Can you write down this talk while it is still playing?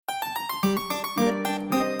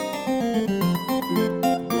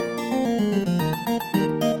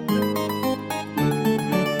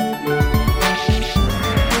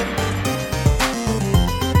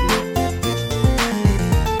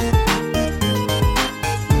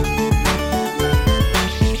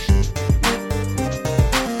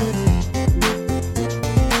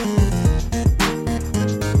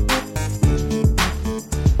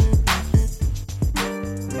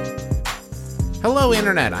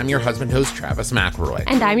Internet. I'm your husband host, Travis McElroy.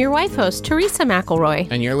 And I'm your wife host, Teresa McElroy.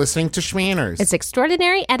 And you're listening to Schmanners. It's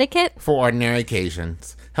extraordinary etiquette for ordinary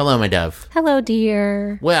occasions. Hello, my dove. Hello,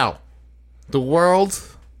 dear. Well, the world,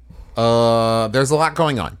 there's a lot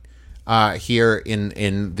going on here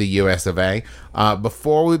in the US of A.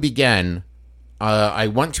 Before we begin, I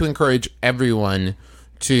want to encourage everyone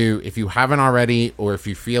to, if you haven't already, or if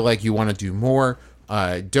you feel like you want to do more,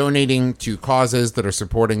 donating to causes that are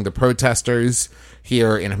supporting the protesters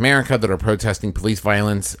here in America that are protesting police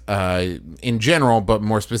violence in general, but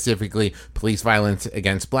more specifically, police violence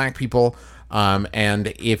against Black people.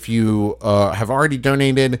 And if you have already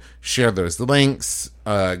donated, share those links,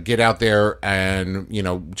 get out there and,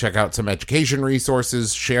 check out some education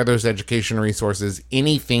resources, share those education resources,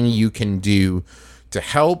 anything you can do to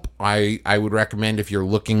help. I would recommend, if you're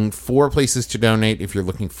looking for places to donate, if you're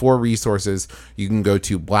looking for resources, you can go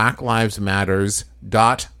to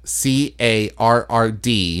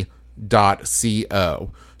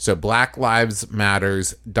blacklivesmatters.carrd.co. So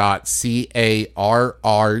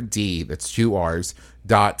blacklivesmatters.carrd, that's 2 R's,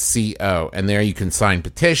 .co. And there you can sign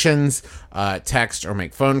petitions, text or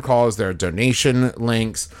make phone calls. There are donation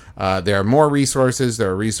links. There are more resources.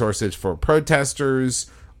 There are resources for protesters,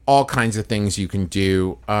 all kinds of things you can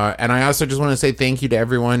do. And I also just want to say thank you to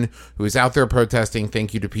everyone who is out there protesting.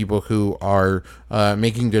 Thank you to people who are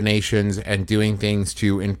making donations and doing things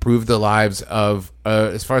to improve the lives of,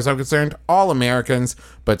 as far as I'm concerned, all Americans,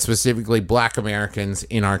 but specifically Black Americans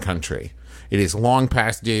in our country. It is long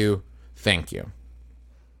past due. Thank you.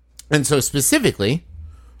 And so specifically,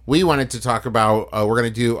 we wanted to talk about, we're going to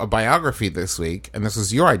do a biography this week, and this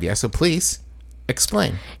was your idea, so please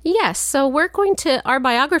explain. Yes, so our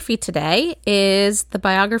biography today is the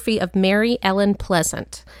biography of Mary Ellen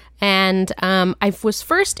Pleasant. And I was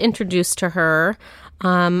first introduced to her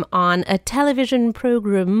on a television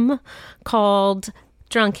program called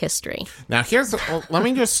Drunk History. Now, let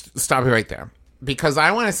me just stop you right there, because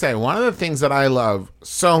I want to say one of the things that I love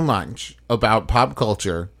so much about pop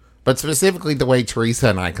culture, but specifically the way Teresa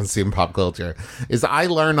and I consume pop culture, is I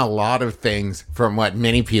learn a lot of things from what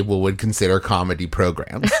many people would consider comedy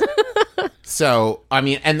programs. So,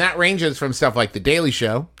 and that ranges from stuff like The Daily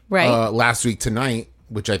Show, right? Last Week Tonight,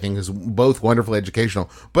 which I think is both wonderfully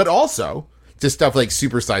educational, but also to stuff like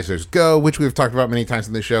Supersizers Go, which we've talked about many times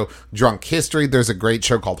in the show, Drunk History. There's a great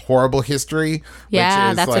show called Horrible History.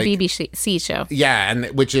 Yeah, that's a BBC show. Yeah, and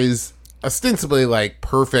which is ostensibly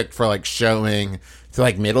perfect for showing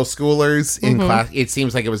to middle schoolers in class. It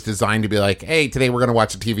seems like it was designed to be hey, today we're going to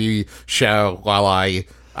watch a TV show while I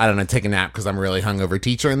don't know, take a nap because I'm a really hungover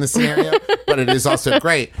teacher in this scenario. But it is also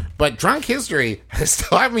great. But Drunk History has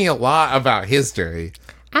taught me a lot about history.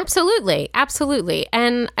 Absolutely.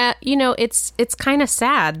 And, it's kind of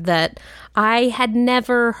sad that I had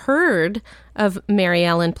never heard of Mary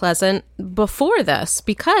Ellen Pleasant before this,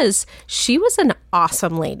 because she was an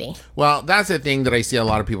awesome lady. Well, that's the thing that I see a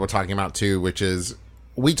lot of people talking about too, which is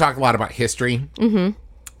we talk a lot about history. Mm-hmm.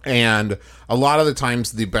 And a lot of the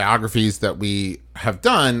times the biographies that we have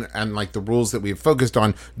done and the rules that we've focused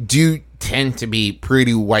on do tend to be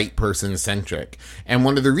pretty white person centric. And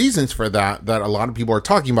one of the reasons for that a lot of people are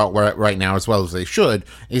talking about right now, as well as they should,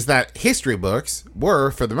 is that history books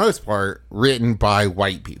were, for the most part, written by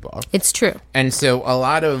white people. It's true. And so a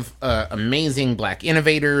lot of amazing Black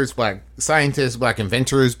innovators, Black scientists, Black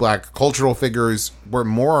inventors, Black cultural figures were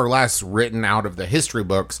more or less written out of the history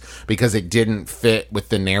books because it didn't fit with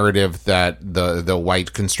the narrative that the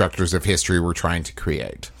white constructors of history were trying to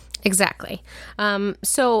create. Exactly.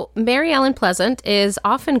 So Mary Ellen Pleasant is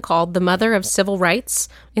often called the mother of civil rights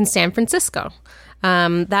in San Francisco.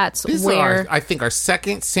 This is I think our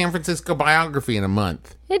second San Francisco biography in a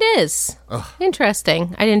month. It is. Ugh.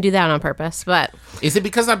 Interesting. I didn't do that on purpose, but... Is it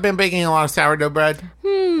because I've been baking a lot of sourdough bread?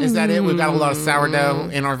 Is that it? We've got a lot of sourdough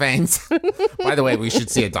in our veins. By the way, we should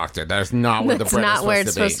see a doctor. That's not where the bread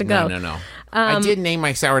is supposed to go. No. I did name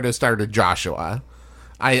my sourdough starter Joshua.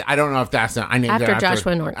 I don't know if that's not... I named after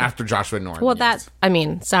Joshua Norton. After Joshua Norton. Well, yes.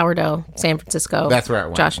 Sourdough, San Francisco. That's where it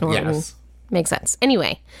went. Josh Norton. Yes. Makes sense.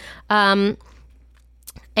 Anyway,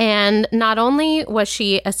 and not only was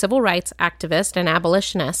she a civil rights activist and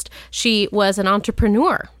abolitionist, she was an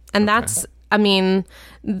entrepreneur. And that's,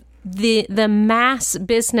 the mass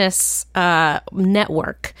business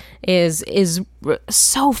network is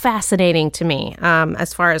so fascinating to me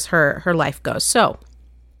as far as her life goes. So,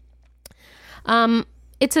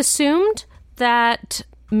 it's assumed that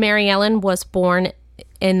Mary Ellen was born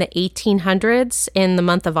in the 1800s in the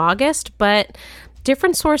month of August, but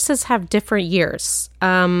different sources have different years.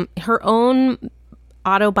 Her own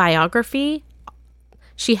autobiography,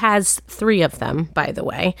 She has 3 of them, by the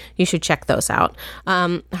way. You should check those out.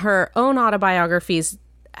 Her own autobiographies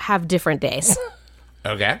have different days.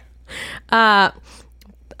 Okay. And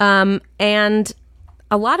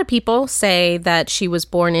a lot of people say that she was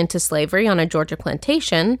born into slavery on a Georgia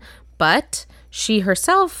plantation, but she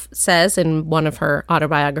herself says in one of her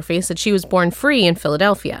autobiographies that she was born free in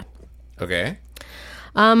Philadelphia. Okay.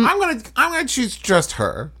 I'm gonna choose just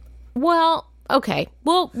her. Well, okay.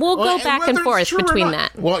 We'll go back and forth between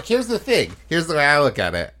that. Well, here's the thing. Here's the way I look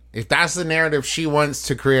at it. If that's the narrative she wants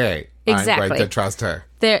to create, exactly. I'm going to trust her.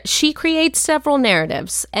 She creates several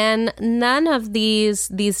narratives, and none of these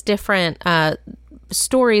different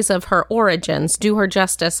stories of her origins do her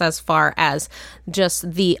justice as far as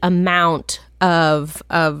just the amount of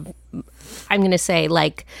I'm going to say,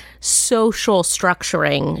 like, social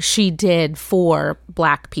structuring she did for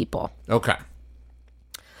Black people. Okay.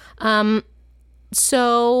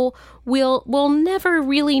 So we'll never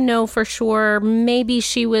really know for sure. Maybe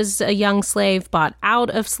she was a young slave bought out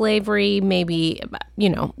of slavery. Maybe,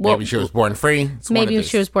 maybe she was born free. Maybe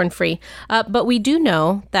she was born free. But we do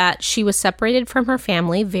know that she was separated from her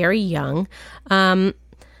family very young.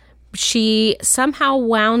 She somehow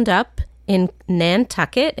wound up in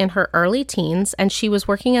Nantucket in her early teens, and she was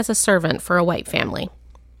working as a servant for a white family.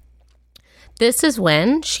 This is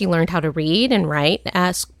when she learned how to read and write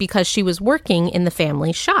because she was working in the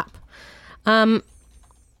family shop. And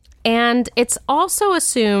it's also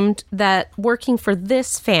assumed that working for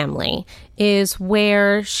this family is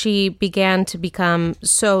where she began to become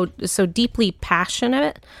so deeply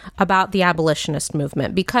passionate about the abolitionist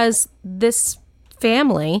movement, because this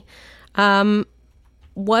family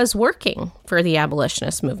was working for the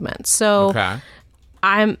abolitionist movement. So okay.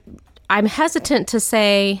 I'm hesitant to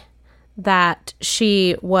say that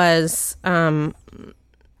she was part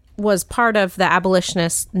of the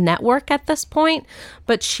abolitionist network at this point,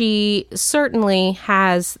 but she certainly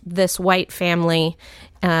has this white family,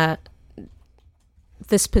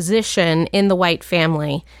 this position in the white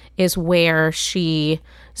family is where she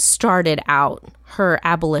started out her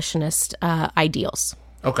abolitionist ideals.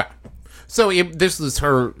 Okay. So this was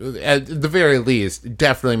her, at the very least,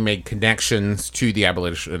 definitely made connections to the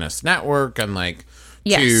abolitionist network and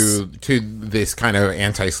yes. to this kind of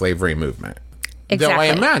anti-slavery movement. Exactly. Though I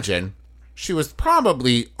imagine she was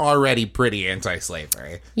probably already pretty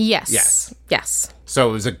anti-slavery. Yes. So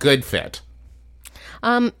it was a good fit.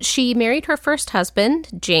 She married her first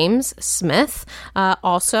husband, James Smith,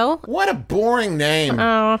 also. What a boring name.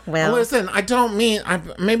 Oh, well. Listen, I don't mean,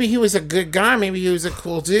 maybe he was a good guy, maybe he was a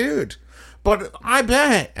cool dude. But I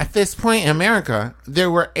bet at this point in America, there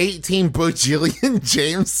were 18 bajillion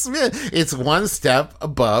James Smith. It's one step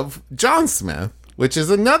above John Smith, which is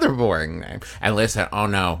another boring name. And listen, oh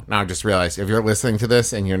no, now I just realized, if you're listening to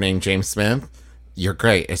this and you're named James Smith, you're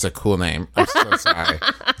great. It's a cool name. I'm so sorry.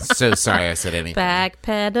 So sorry I said anything.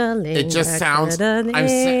 Backpedaling. It just sounds,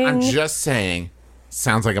 I'm just saying,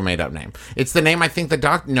 sounds like a made-up name. It's the name I think the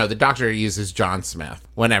doctor uses John Smith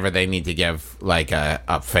whenever they need to give like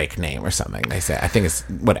a fake name or something. They say, I think it's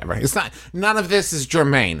whatever. It's not. None of this is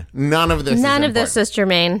germane. None of this is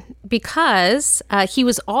germane because he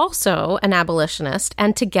was also an abolitionist,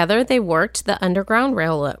 and together they worked the Underground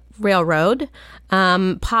Railroad,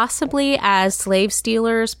 possibly as slave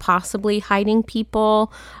stealers, possibly hiding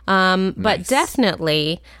people, but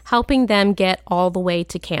definitely helping them get all the way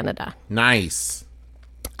to Canada. Nice.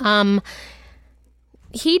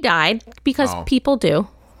 He died because people do.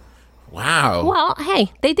 Wow. Well,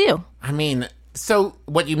 hey, they do. I mean, so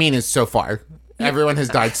what you mean is so far. Everyone has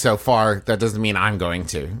died so far. That doesn't mean I'm going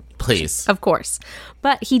to. Please. Of course.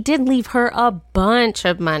 But he did leave her a bunch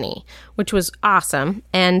of money, which was awesome,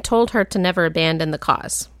 and told her to never abandon the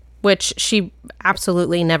cause, which she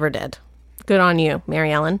absolutely never did. Good on you,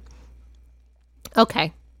 Mary Ellen.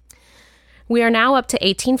 Okay. We are now up to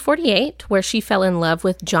 1848, where she fell in love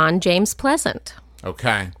with John James Pleasant.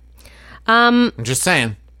 Okay. I'm just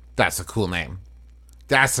saying, that's a cool name.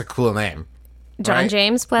 That's a cool name. John right?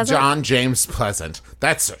 James Pleasant? John James Pleasant.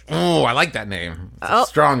 I like that name. It's a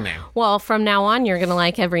strong name. Well, from now on, you're going to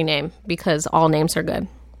like every name, because all names are good.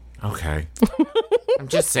 Okay. I'm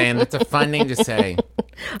just saying, it's a fun name to say.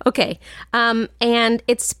 Okay. And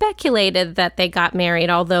it's speculated that they got married,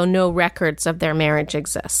 although no records of their marriage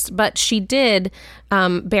exist. But she did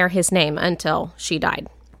bear his name until she died.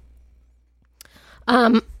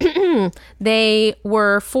 They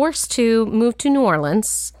were forced to move to New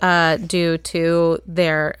Orleans due to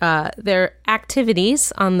their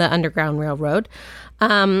activities on the Underground Railroad.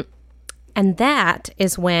 And that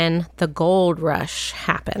is when the gold rush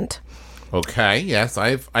happened. Okay, yes,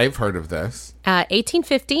 I've heard of this.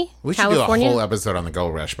 1850, We should California. do a whole episode on the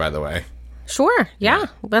gold rush, by the way. Sure, yeah,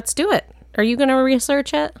 let's do it. Are you going to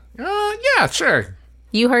research it? Yeah, sure.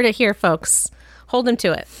 You heard it here, folks. Hold him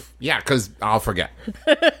to it. Yeah, because I'll forget.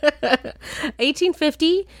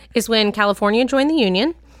 1850 is when California joined the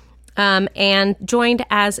Union and joined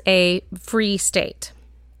as a free state.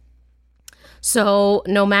 So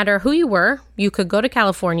no matter who you were, you could go to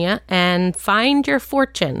California and find your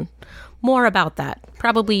fortune. More about that.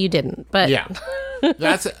 Probably you didn't, but Yeah.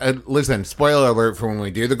 That's listen, spoiler alert for when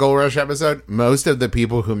we do the gold rush episode. Most of the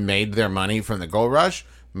people who made their money from the gold rush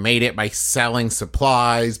made it by selling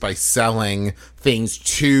supplies, by selling things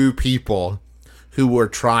to people who were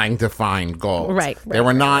trying to find gold. Right. There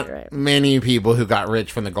were not many people who got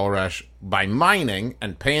rich from the gold rush by mining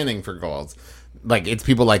and panning for gold. Like, it's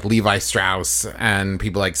people like Levi Strauss and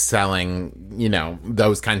people like selling, you know,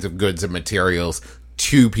 those kinds of goods and materials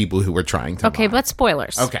to people who were trying to Okay, mine. but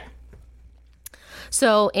spoilers. Okay.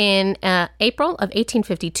 So in April of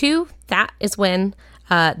 1852, that is when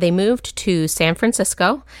they moved to San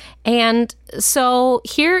Francisco. And so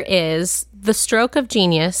here is the stroke of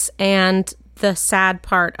genius and the sad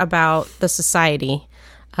part about the society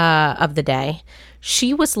of the day.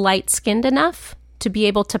 She was light-skinned enough to be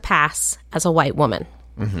able to pass as a white woman.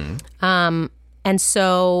 Mm-hmm. And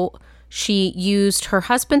so she used her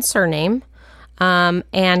husband's surname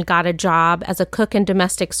and got a job as a cook and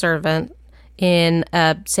domestic servant in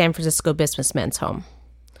a San Francisco businessman's home.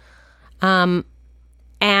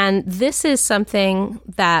 And this is something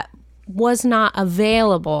that was not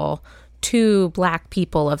available to Black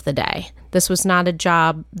people of the day. This was not a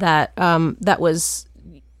job that that was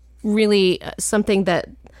really something that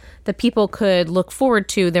the people could look forward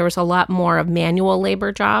to. There was a lot more of manual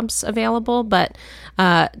labor jobs available, but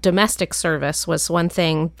domestic service was one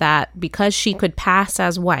thing that, because she could pass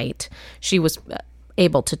as white, she was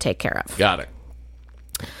able to take care of. Got it.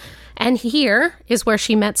 And here is where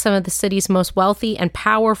she met some of the city's most wealthy and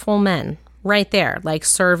powerful men, right there, like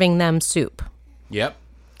serving them soup. Yep.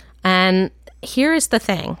 And here is the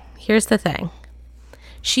thing. Here's the thing.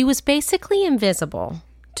 She was basically invisible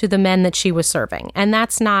to the men that she was serving. And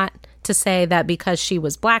that's not to say that because she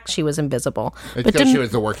was Black, she was invisible. It's but because she was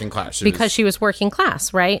the working class. She was working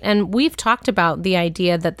class, right? And we've talked about the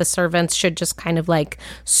idea that the servants should just kind of like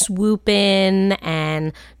swoop in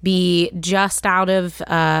and be just out of,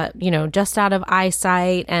 just out of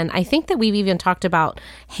eyesight. And I think that we've even talked about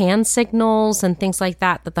hand signals and things like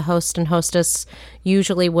that the host and hostess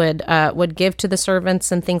usually would give to the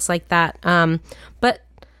servants and things like that. But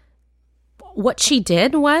what she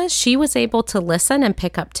did was she was able to listen and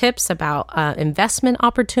pick up tips about investment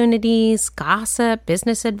opportunities, gossip,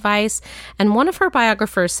 business advice. And one of her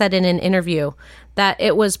biographers said in an interview that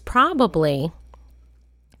it was probably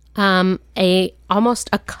almost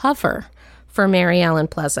a cover for Mary Ellen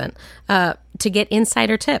Pleasant to get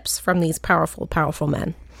insider tips from these powerful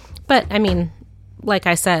men. But I mean, like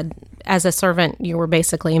I said, as a servant, you were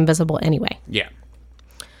basically invisible anyway. Yeah.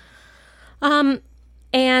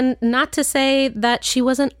 And not to say that she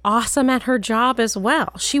wasn't awesome at her job as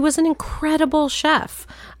well. She was an incredible chef.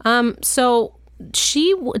 So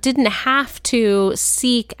she didn't have to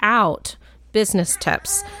seek out business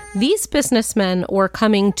tips. These businessmen were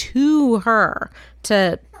coming to her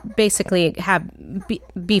to basically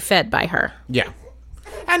be fed by her. Yeah.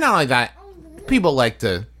 And not only that, people like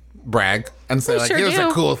to brag and say, like, here's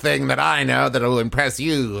a cool thing that I know that'll impress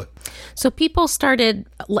you. So people started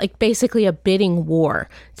like basically a bidding war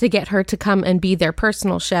to get her to come and be their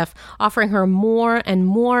personal chef, offering her more and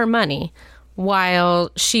more money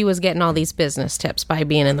while she was getting all these business tips by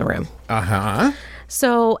being in the room. Uh-huh.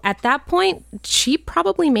 So at that point, she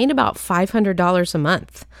probably made about $500 a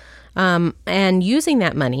month. And using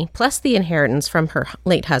that money, plus the inheritance from her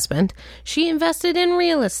late husband, she invested in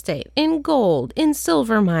real estate, in gold, in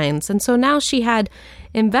silver mines. And so now she had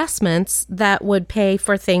investments that would pay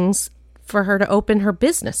for things for her to open her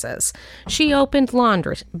businesses. She opened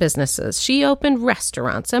laundry businesses. She opened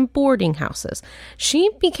restaurants and boarding houses. She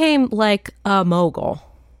became like a mogul.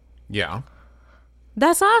 Yeah.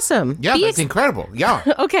 That's awesome. Yeah, that's incredible. Yeah.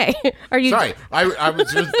 Okay. Are you... Sorry. I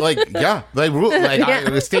was just like, yeah. Like,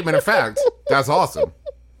 a statement of fact. That's awesome.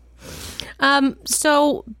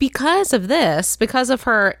 So because of this, because of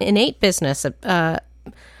her innate business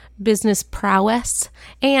prowess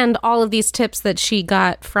and all of these tips that she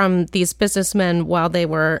got from these businessmen while they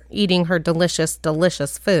were eating her delicious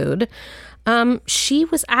food, she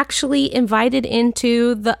was actually invited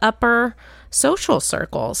into the upper social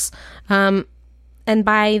circles. And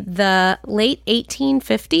by the late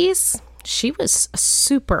 1850s, she was a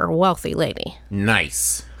super wealthy lady.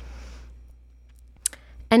 Nice.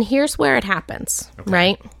 And here's where it happens,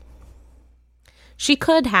 right? She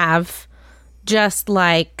could have just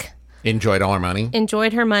like enjoyed all her money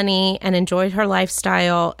and enjoyed her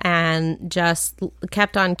lifestyle and just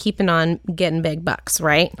kept on keeping on getting big bucks,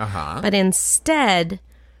 right? But instead,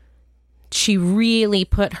 she really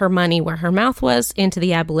put her money where her mouth was into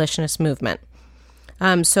the abolitionist movement.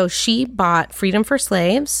 So she bought freedom for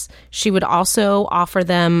slaves. She would also offer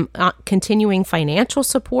them continuing financial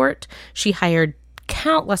support. She hired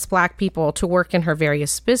countless Black people to work in her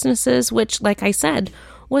various businesses, which, like I said,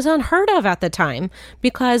 was unheard of at the time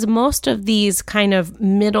because most of these kind of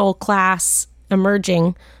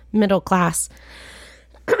emerging middle class,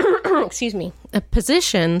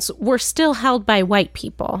 positions were still held by white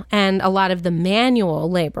people. And a lot of the manual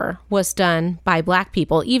labor was done by Black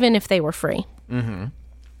people, even if they were free.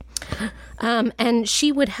 And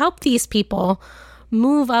she would help these people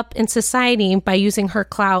move up in society by using her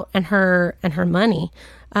clout and her money.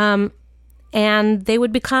 And they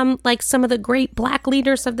would become like some of the great Black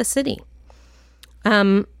leaders of the city.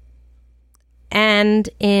 And in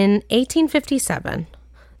 1857,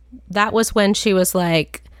 that was when she was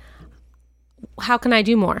like, how can I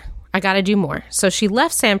do more? I got to do more. So she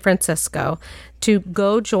left San Francisco to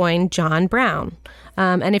go join John Brown.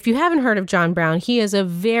 And if you haven't heard of John Brown, he is a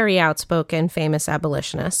very outspoken, famous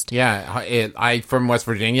abolitionist. Yeah, I from West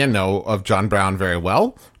Virginia know of John Brown very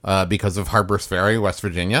well because of Harper's Ferry, West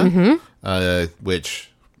Virginia, which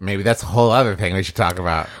maybe that's a whole other thing we should talk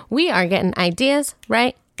about. We are getting ideas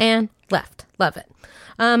right and left. Love it.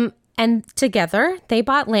 And together, they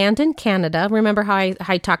bought land in Canada. Remember how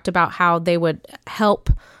I talked about how they would help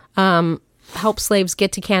slaves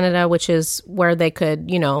get to Canada, which is where they could,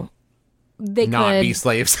 they not could be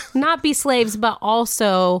slaves. Not be slaves, but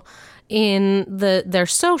also in their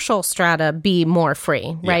social strata be more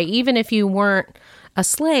free, right? Yeah. Even if you weren't a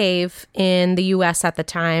slave in the U.S. at the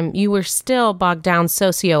time, you were still bogged down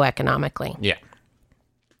socioeconomically. Yeah.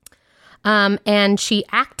 And she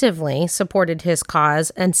actively supported his cause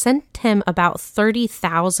and sent him about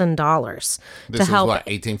 $30,000 to help. This is what,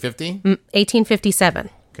 1850? 1857.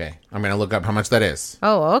 Okay. I'm going to look up how much that is.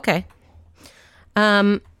 Oh, okay.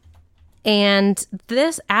 And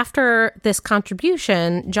after this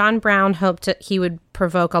contribution, John Brown hoped he would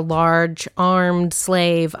provoke a large armed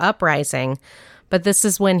slave uprising, but this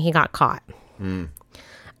is when he got caught.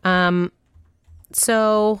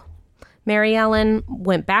 So Mary Ellen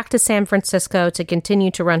went back to San Francisco to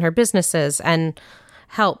continue to run her businesses and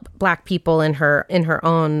help Black people in her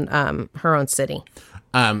own city.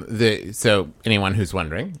 So anyone who's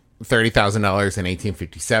wondering, $30,000 in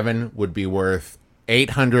 1857 would be worth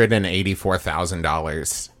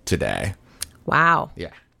 $884,000 today. Wow.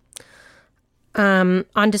 Yeah. On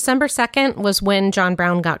December 2nd was when John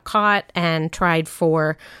Brown got caught and tried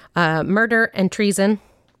for murder and treason.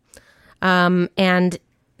 And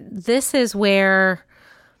this is where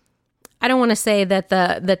I don't want to say that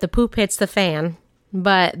the poop hits the fan,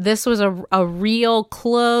 but this was a real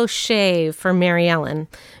close shave for Mary Ellen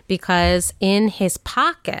because in his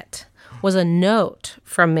pocket was a note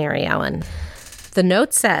from Mary Ellen. The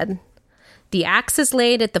note said, "The axe is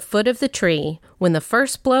laid at the foot of the tree. When the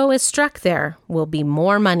first blow is struck there will be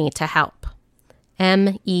more money to help.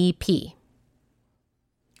 MEP."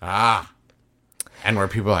 Ah. And where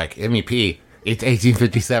people are like, MEP, it's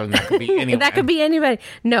 1857. That could be anyone. That could be anybody.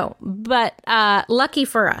 No, but lucky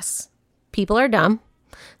for us, people are dumb.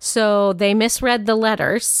 So they misread the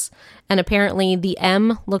letters, and apparently the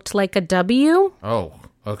M looked like a W. Oh,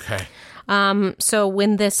 okay. So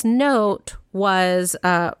when this note was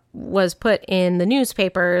put in the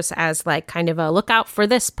newspapers as like kind of a look out for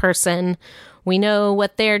this person, we know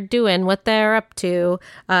what they're doing, what they're up to.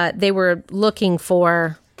 They were looking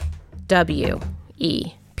for WEP.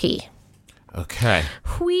 Okay.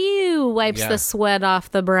 Whew, wipes the sweat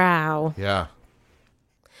off the brow. Yeah.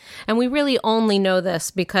 And we really only know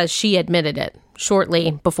this because she admitted it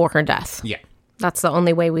shortly before her death. Yeah. That's the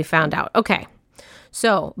only way we found out. Okay.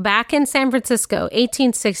 So back in San Francisco,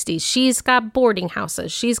 1860s, she's got boarding houses.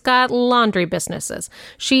 She's got laundry businesses.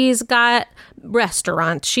 She's got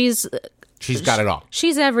restaurants. She's got it all.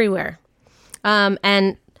 She's everywhere.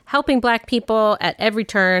 And helping Black people at every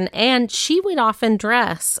turn. And she would often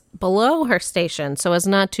dress below her station so as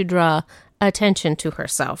not to draw attention to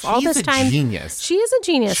herself. She's a genius. She is a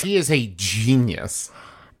genius. She is a genius.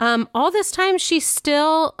 All this time, she's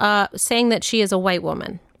still saying that she is a white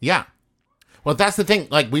woman. Yeah. Well, that's the thing.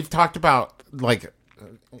 Like, we've talked about, like,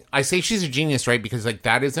 I say she's a genius, right? Because, like,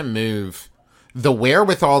 that is a move. The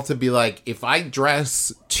wherewithal to be like, if I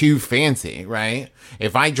dress too fancy, right?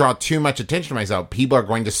 If I draw too much attention to myself, people are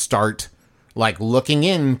going to start like looking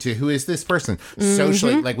into who is this person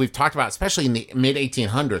socially, like we've talked about, especially in the mid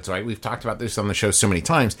 1800s, right? We've talked about this on the show so many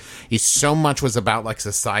times. So much was about like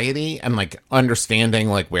society and like understanding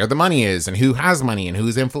like where the money is and who has money and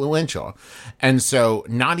who's influential. And so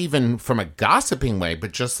not even from a gossiping way,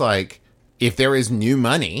 but just like if there is new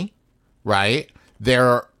money, right?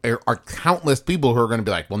 There are countless people who are going to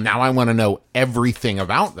be like, well, now I want to know everything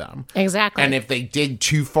about them. Exactly. And if they dig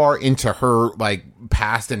too far into her, like,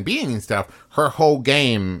 past and being and stuff, her whole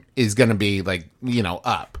game is going to be, like, you know,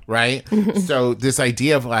 up, right? So this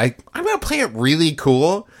idea of, like, I'm going to play it really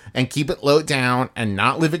cool and keep it low down and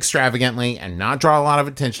not live extravagantly and not draw a lot of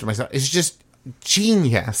attention to myself is just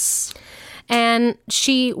genius. And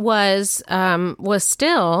she was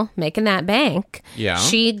still making that bank. Yeah.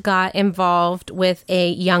 She got involved with a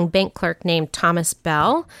young bank clerk named Thomas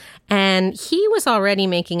Bell, and he was already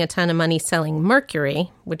making a ton of money selling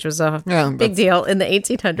mercury, which was a big deal in the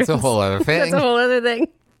 1800s. That's a whole other thing. That's a whole other thing.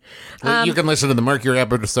 You can listen to the Mercury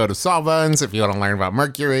episode of Sawbones if you want to learn about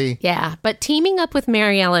Mercury. Yeah, but teaming up with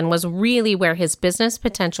Mary Ellen was really where his business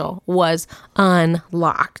potential was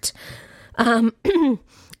unlocked.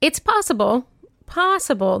 It's possible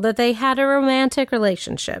that they had a romantic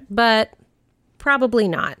relationship, but probably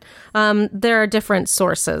not. There are different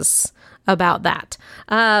sources about that.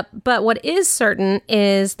 But what is certain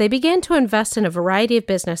is they began to invest in a variety of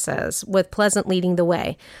businesses, with Pleasant leading the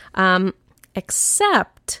way.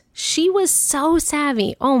 Except she was so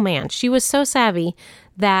savvy. Oh man, she was so savvy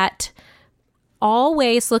that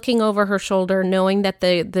always looking over her shoulder, knowing that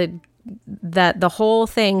the whole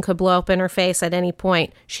thing could blow up in her face at any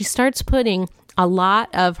point, she starts putting a lot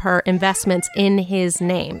of her investments in his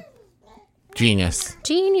name. Genius.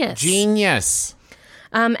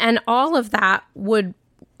 And all of that would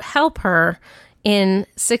help her in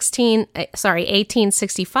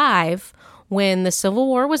 1865, when the Civil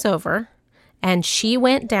War was over, and she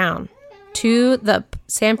went down to the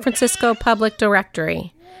San Francisco Public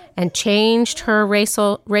Directory and changed her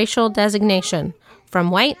racial designation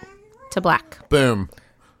from white to black. Boom.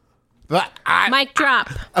 Mic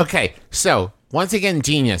drop. Okay, so once again,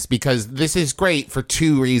 genius, because this is great for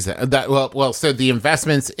two reasons. So the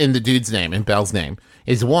investments in the dude's name, in Bell's name,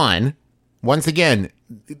 is one. Once again,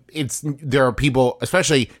 there are people,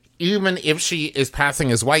 especially even if she is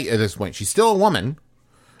passing as white at this point, she's still a woman,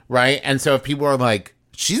 right? And so if people are like,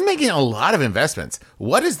 she's making a lot of investments,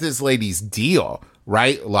 what is this lady's deal,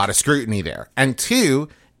 right? A lot of scrutiny there. And two,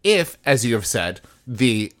 if, as you have said,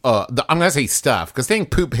 I'm gonna say stuff, because saying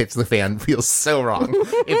poop hits the fan feels so wrong.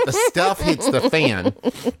 If the stuff hits the fan,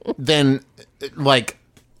 then like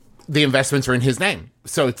the investments are in his name,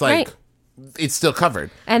 so it's like it's still covered,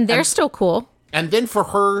 and they're still cool. And then for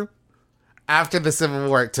her, after the Civil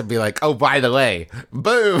War, to be like, oh, by the way,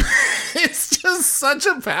 boom. It's just such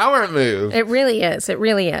a power move. It really is. In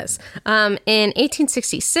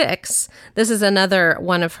 1866, this is another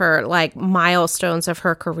one of her like milestones of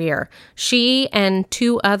her career. She and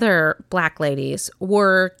two other black ladies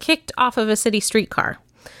were kicked off of a city streetcar.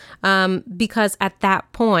 Because at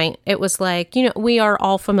that point, it was like, you know, we are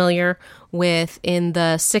all familiar with in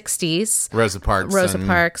the 60s. Rosa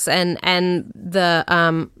Parks and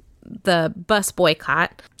the bus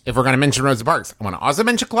boycott. If we're going to mention Rosa Parks, I want to also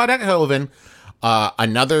mention Claudette Colvin,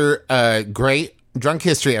 another great Drunk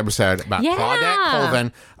History episode about Claudette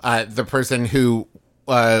Colvin, the person who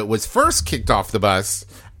was first kicked off the bus,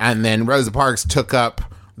 and then Rosa Parks took up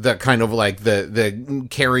the kind of like the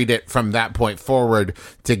carried it from that point forward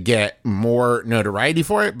to get more notoriety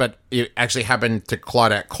for it. But it actually happened to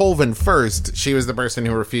Claudette Colvin first. She was the person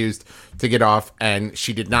who refused to get off, and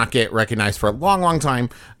she did not get recognized for a long, long time.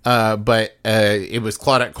 But it was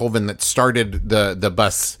Claudette Colvin that started the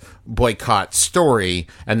bus boycott story,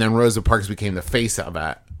 and then Rosa Parks became the face of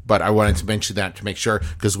it. But I wanted to mention that to make sure,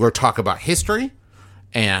 because we're talking about history,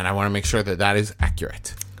 and I want to make sure that that is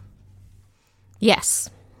accurate. Yes.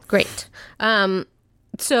 Great.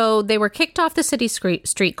 So they were kicked off the city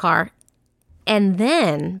streetcar. And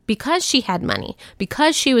then, because she had money,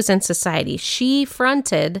 because she was in society, she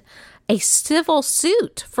fronted a civil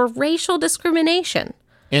suit for racial discrimination.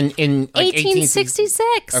 In like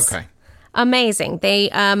 1866. Okay. Amazing.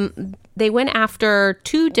 They went after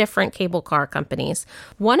two different cable car companies.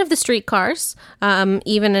 One of the streetcars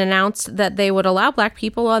even announced that they would allow black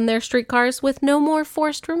people on their streetcars with no more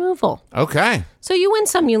forced removal. Okay. So you win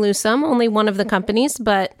some, you lose some. Only one of the companies,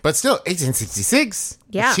 but still, 1866.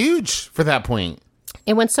 Yeah. It's huge for that point.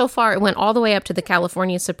 It went so far, it went all the way up to the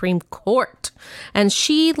California Supreme Court. And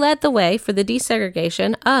she led the way for the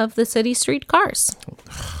desegregation of the city streetcars.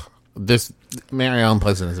 This Mary Ellen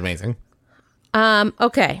Pleasant is amazing.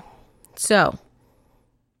 Okay. So,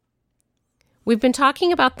 we've been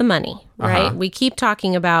talking about the money, right? We keep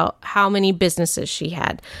talking about how many businesses she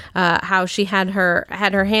had, how she had her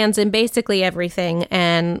hands in basically everything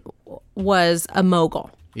and was a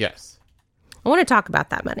mogul. Yes. I want to talk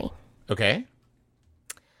about that money. Okay.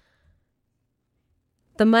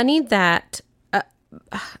 The money that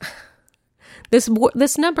this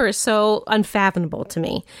number is so unfathomable to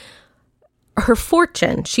me. Her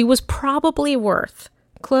fortune, she was probably worth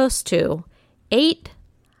close to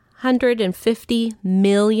 $850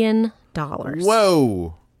 million.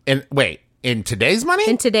 Whoa. And wait, in today's money?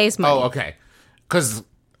 In today's money. Oh, okay. Because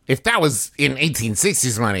if that was in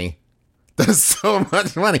 1860s money, that's so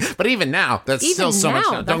much money. But even now, that's still so much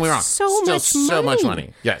money. Don't get me wrong. So much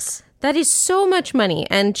money. Yes. That is so much money.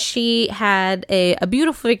 And she had a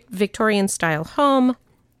beautiful Victorian-style home,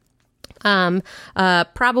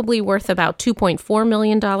 probably worth about $2.4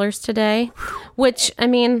 million today, which, I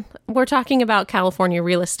mean, we're talking about California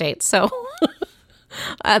real estate. So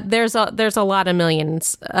there's a lot of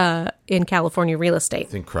millions in California real estate.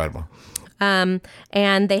 It's incredible. And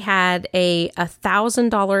they had a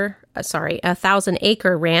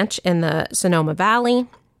 1,000-acre ranch in the Sonoma Valley.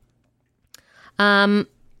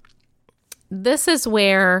 This is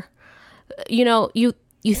where, you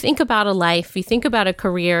think about a life, you think about a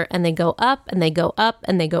career, and they go up and they go up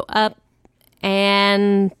and they go up,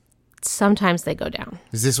 and sometimes they go down.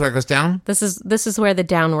 Is this where it goes down? This is where the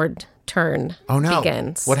downward turn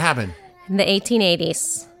begins. What happened? In the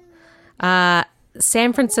 1880s,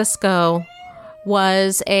 San Francisco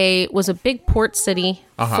was a big port city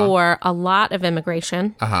for a lot of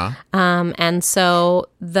immigration. And so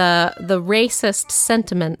the racist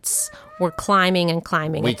sentiments were climbing and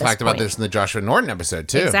climbing. We talked about this in the Joshua Norton episode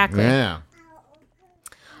too. Exactly. Yeah.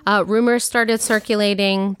 Rumors started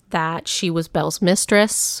circulating that she was Belle's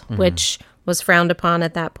mistress, which was frowned upon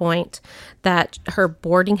at that point, that her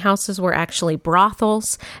boarding houses were actually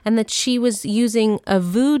brothels, and that she was using a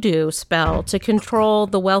voodoo spell to control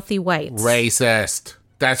the wealthy whites. Racist.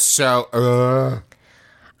 That's so...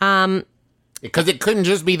 Because it couldn't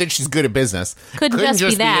just be that she's good at business. Couldn't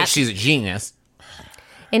just be that she's a genius.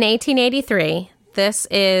 In 1883... this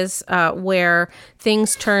is where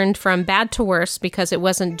things turned from bad to worse because it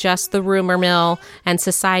wasn't just the rumor mill and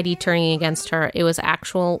society turning against her. It was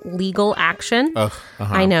actual legal action.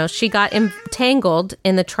 I know. She got entangled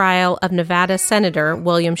in the trial of Nevada Senator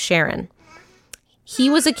William Sharon. He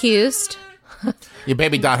was accused... Your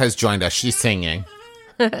baby dot has joined us. She's singing.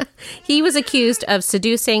 He was accused of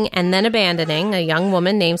seducing and then abandoning a young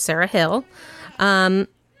woman named Sarah Hill.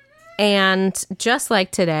 And just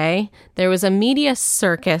like today, there was a media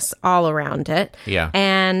circus all around it. Yeah.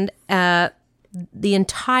 And the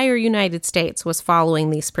entire United States was following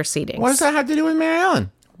these proceedings. What does that have to do with Mary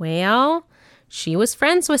Ellen? Well, she was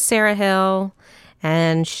friends with Sarah Hill,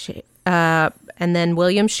 and then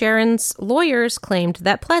William Sharon's lawyers claimed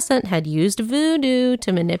that Pleasant had used voodoo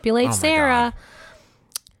to manipulate Sarah. God.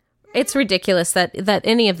 It's ridiculous that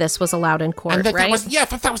any of this was allowed in court, right? That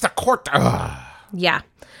was the court. Yeah.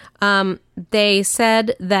 They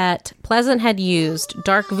said that Pleasant had used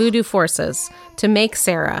dark voodoo forces to make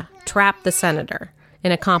Sarah trap the senator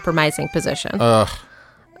in a compromising position. Ugh.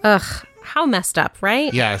 How messed up,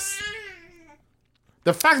 right? Yes.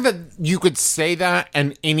 The fact that you could say that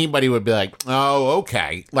and anybody would be like, oh,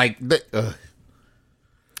 okay.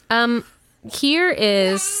 Here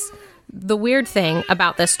is the weird thing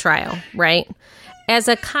about this trial, right? As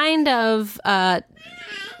a kind of...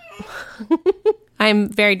 I'm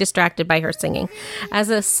very distracted by her singing.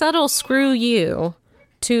 As a subtle screw you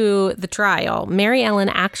to the trial, Mary Ellen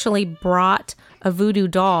actually brought a voodoo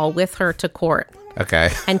doll with her to court.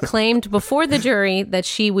 Okay. And claimed before the jury that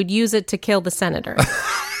she would use it to kill the senator.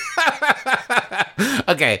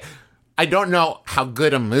 Okay. I don't know how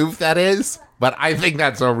good a move that is, but I think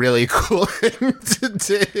that's a really cool thing to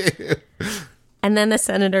do. And then the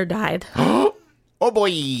senator died. Oh,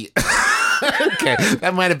 boy. Okay,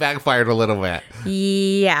 that might have backfired a little bit.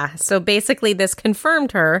 Yeah, so basically this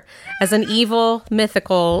confirmed her as an evil,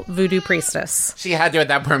 mythical voodoo priestess. She had to at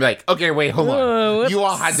that point be like, okay, wait, hold on. Whoops. You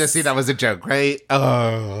all had to see that was a joke, right?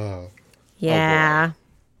 Oh. Yeah.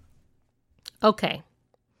 Okay.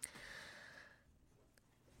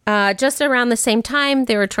 Just around the same time,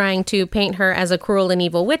 they were trying to paint her as a cruel and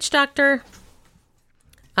evil witch doctor.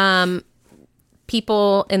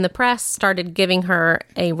 People in the press started giving her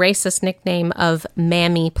a racist nickname of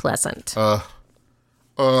Mammy Pleasant.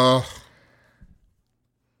 I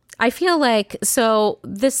feel like, so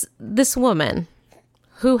this woman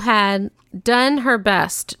who had done her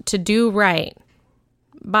best to do right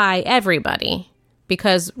by everybody,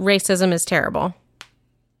 because racism is terrible,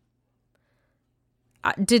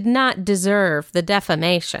 did not deserve the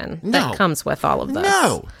defamation that comes with all of this.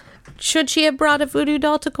 No. Should she have brought a voodoo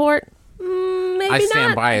doll to court? Maybe not. I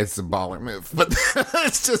stand by it's a baller move, but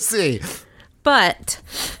let's just see. But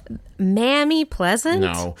Mammy Pleasant?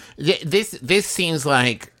 No. This seems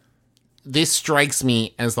like, this strikes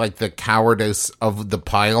me as like the cowardice of the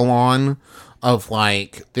pile-on of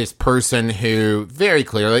like this person who very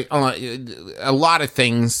clearly, a lot of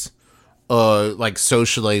things like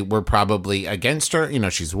socially were probably against her. You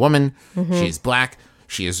know, she's a woman, she's black,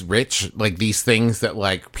 she is rich, like these things that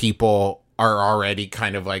like people are already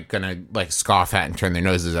kind of like gonna like scoff at and turn their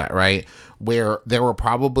noses at, right? Where there were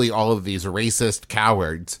probably all of these racist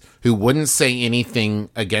cowards who wouldn't say anything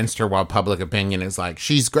against her while public opinion is like,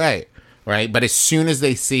 she's great, right? But as soon as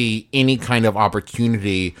they see any kind of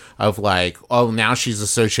opportunity of like, oh, now she's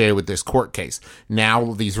associated with this court case,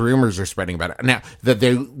 now these rumors are spreading about it, now that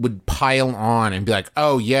they would pile on and be like,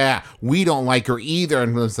 oh yeah, we don't like her either.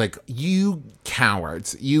 And it was like, you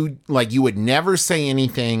cowards, you would never say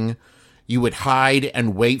anything. You would hide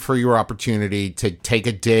and wait for your opportunity to take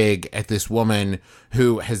a dig at this woman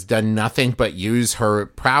who has done nothing but use her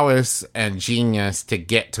prowess and genius to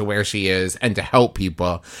get to where she is and to help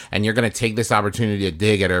people. And you're going to take this opportunity to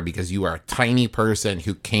dig at her because you are a tiny person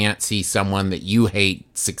who can't see someone that you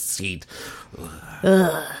hate succeed.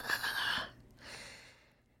 Ugh.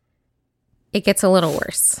 It gets a little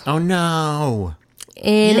worse. Oh, no.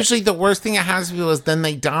 Usually the worst thing that happens to people is then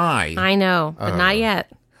they die. I know, but not yet.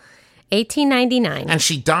 1899. And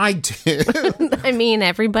she died too. I mean,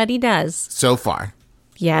 everybody does. So far.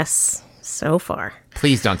 Yes, so far.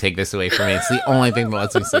 Please don't take this away from me. It's the only thing that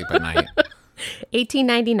lets me sleep at night.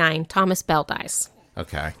 1899, Thomas Bell dies.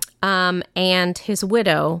 Okay. And his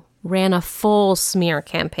widow ran a full smear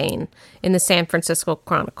campaign in the San Francisco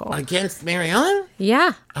Chronicle. Against Mary Ellen?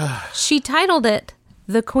 Yeah. She titled it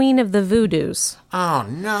The Queen of the Voodoos. Oh,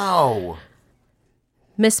 no.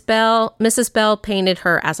 Mrs. Bell painted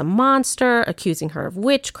her as a monster, accusing her of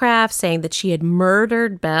witchcraft, saying that she had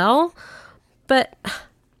murdered Bell. But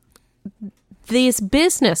these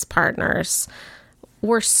business partners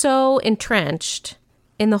were so entrenched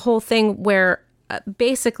in the whole thing where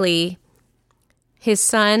basically his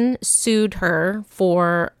son sued her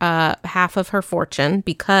for half of her fortune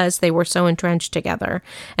because they were so entrenched together.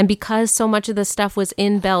 And because so much of the stuff was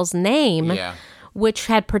in Bell's name, which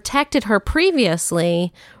had protected her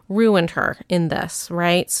previously, ruined her in this,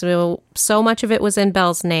 right? So much of it was in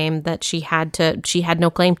Bell's name that she had no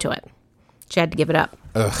claim to it. She had to give it up.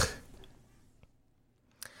 Ugh.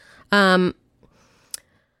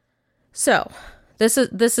 So this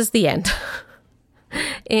is the end.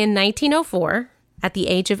 In 1904, at the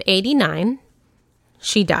age of 89,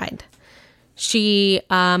 she died. She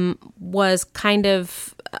was kind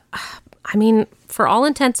of, I mean, for all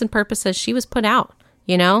intents and purposes, she was put out.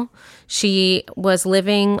 You know, she was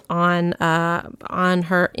living on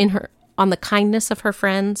the kindness of her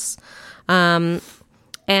friends, and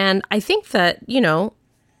I think that, you know,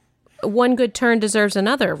 one good turn deserves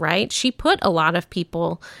another, right? She put a lot of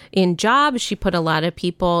people in jobs. She put a lot of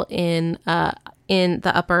people in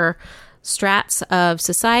the upper strats of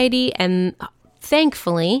society, and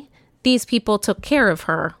thankfully, these people took care of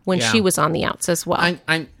her when she was on the outs as well.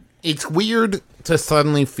 It's weird to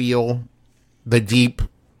suddenly feel the deep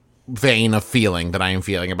vein of feeling that I am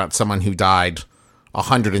feeling about someone who died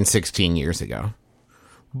 116 years ago.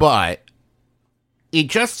 But it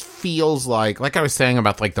just feels like I was saying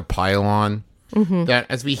about like the pile-on, that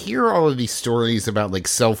as we hear all of these stories about like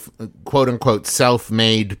quote unquote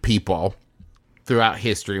self-made people throughout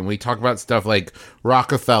history, and we talk about stuff like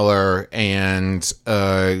Rockefeller and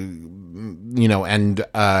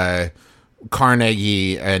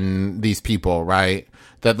Carnegie and these people, right?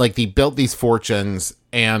 That like they built these fortunes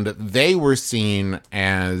and they were seen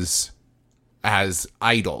as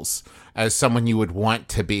idols, as someone you would want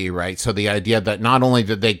to be, right? So the idea that not only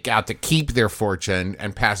did they got to keep their fortune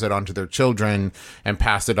and pass it on to their children and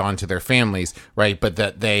pass it on to their families, right? But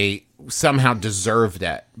that they somehow deserved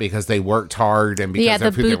it because they worked hard and because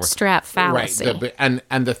the bootstrap fallacy. Right.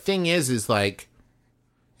 And the thing is like,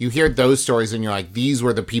 you hear those stories and you're like, these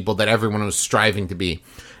were the people that everyone was striving to be.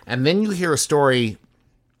 And then you hear a story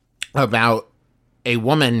about a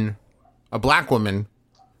woman, a black woman,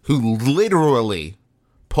 who literally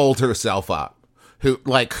pulled herself up,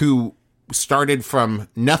 who started from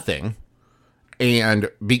nothing and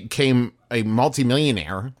became a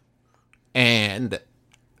multimillionaire, and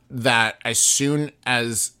that as soon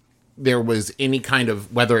as there was any kind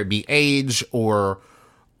of, whether it be age or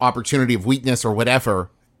opportunity of weakness or whatever,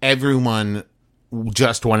 everyone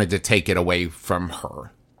just wanted to take it away from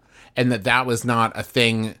her. and that was not a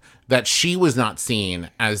thing, that she was not seen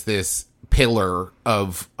as this pillar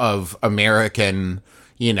of American,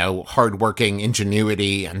 hardworking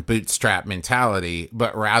ingenuity and bootstrap mentality,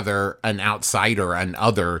 but rather an outsider, an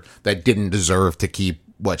other that didn't deserve to keep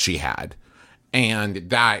what she had. And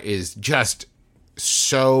that is just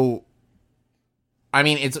so... I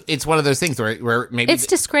mean, it's one of those things where maybe... It's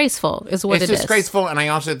disgraceful, is what it is. It's disgraceful, and I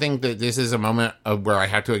also think that this is a moment of where I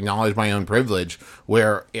have to acknowledge my own privilege,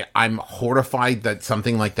 where I'm horrified that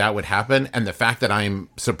something like that would happen, and the fact that I'm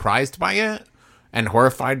surprised by it and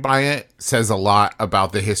horrified by it says a lot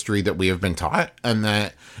about the history that we have been taught, and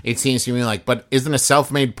that it seems to me like, but isn't a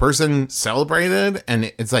self-made person celebrated?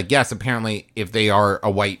 And it's like, yes, apparently, if they are a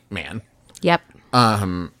white man. Yep.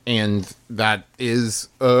 And that is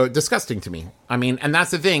disgusting to me. I mean, and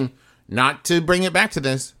that's the thing, not to bring it back to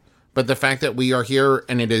this, but the fact that we are here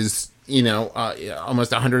and it is,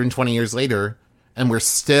 almost 120 years later, and we're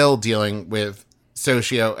still dealing with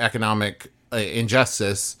socioeconomic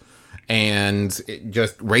injustice and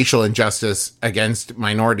just racial injustice against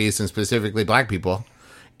minorities and specifically black people,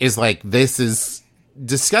 is like, this is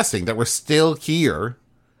disgusting that we're still here.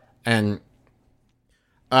 And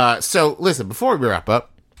so, listen, before we wrap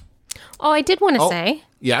up. Oh, I did want to say.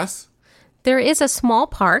 Yes? There is a small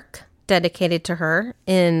park dedicated to her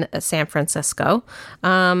in San Francisco.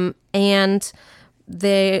 And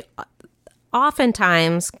they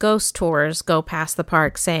oftentimes, ghost tours go past the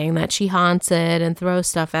park saying that she haunts it and throws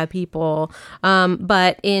stuff at people.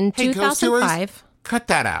 But in 2005... Cut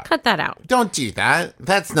that out. Cut that out. Don't do that.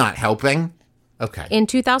 That's not helping. Okay. In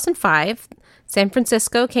 2005... San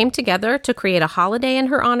Francisco came together to create a holiday in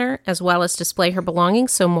her honor, as well as display her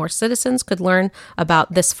belongings so more citizens could learn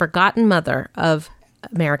about this forgotten mother of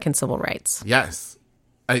American civil rights. Yes.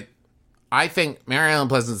 I think Mary Ellen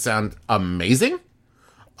Pleasant sounds amazing.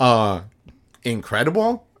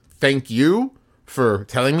 Incredible. Thank you for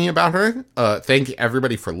telling me about her. Thank you,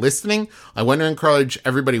 everybody, for listening. I want to encourage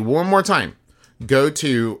everybody one more time. Go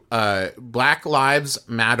to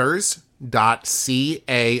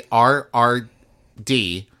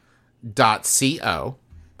blacklivesmatters.carrd.co,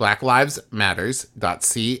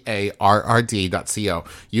 blacklivesmatters.carrd.co.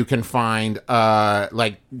 You can find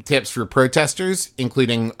tips for protesters,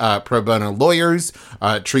 including pro bono lawyers,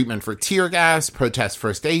 treatment for tear gas, protest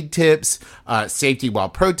first aid tips, safety while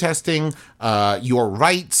protesting, your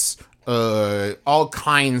rights, all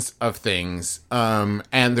kinds of things. And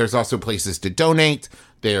there's also places to donate.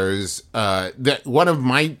 There's one of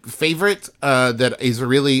my favorite that is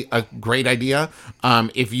really a great idea.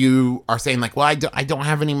 If you are saying like, well, I don't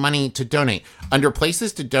have any money to donate. Under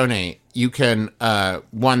places to donate, you can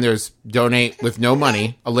there's donate with no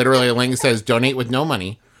money. Literally, a link says donate with no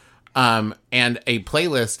money, and a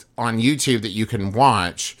playlist on YouTube that you can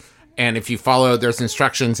watch. And if you follow, there's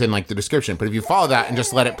instructions in like the description. But if you follow that and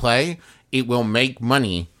just let it play, it will make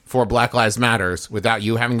money for Black Lives Matters without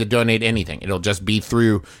you having to donate anything. It'll just be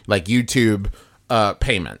through like YouTube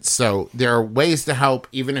payments. So there are ways to help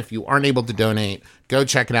even if you aren't able to donate. Go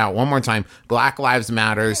check it out one more time.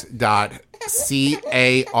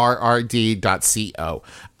 blacklivesmatters.carrd.co.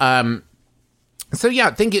 So yeah,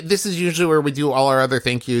 this is usually where we do all our other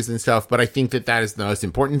thank yous and stuff, but I think that is the most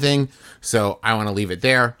important thing. So I want to leave it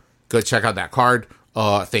there. Go check out that card.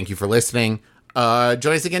 Thank you for listening.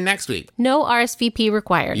 Join us again next week. No RSVP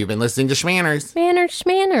required. You've been listening to Schmanners.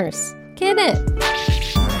 Schmanners. Get it.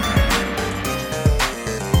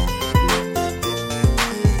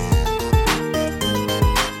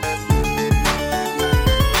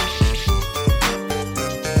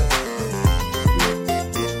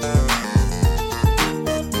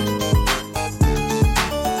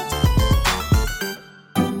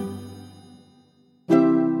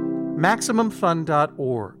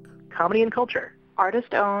 MaximumFun.org. Comedy and culture.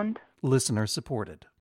 Artist owned. Listener supported.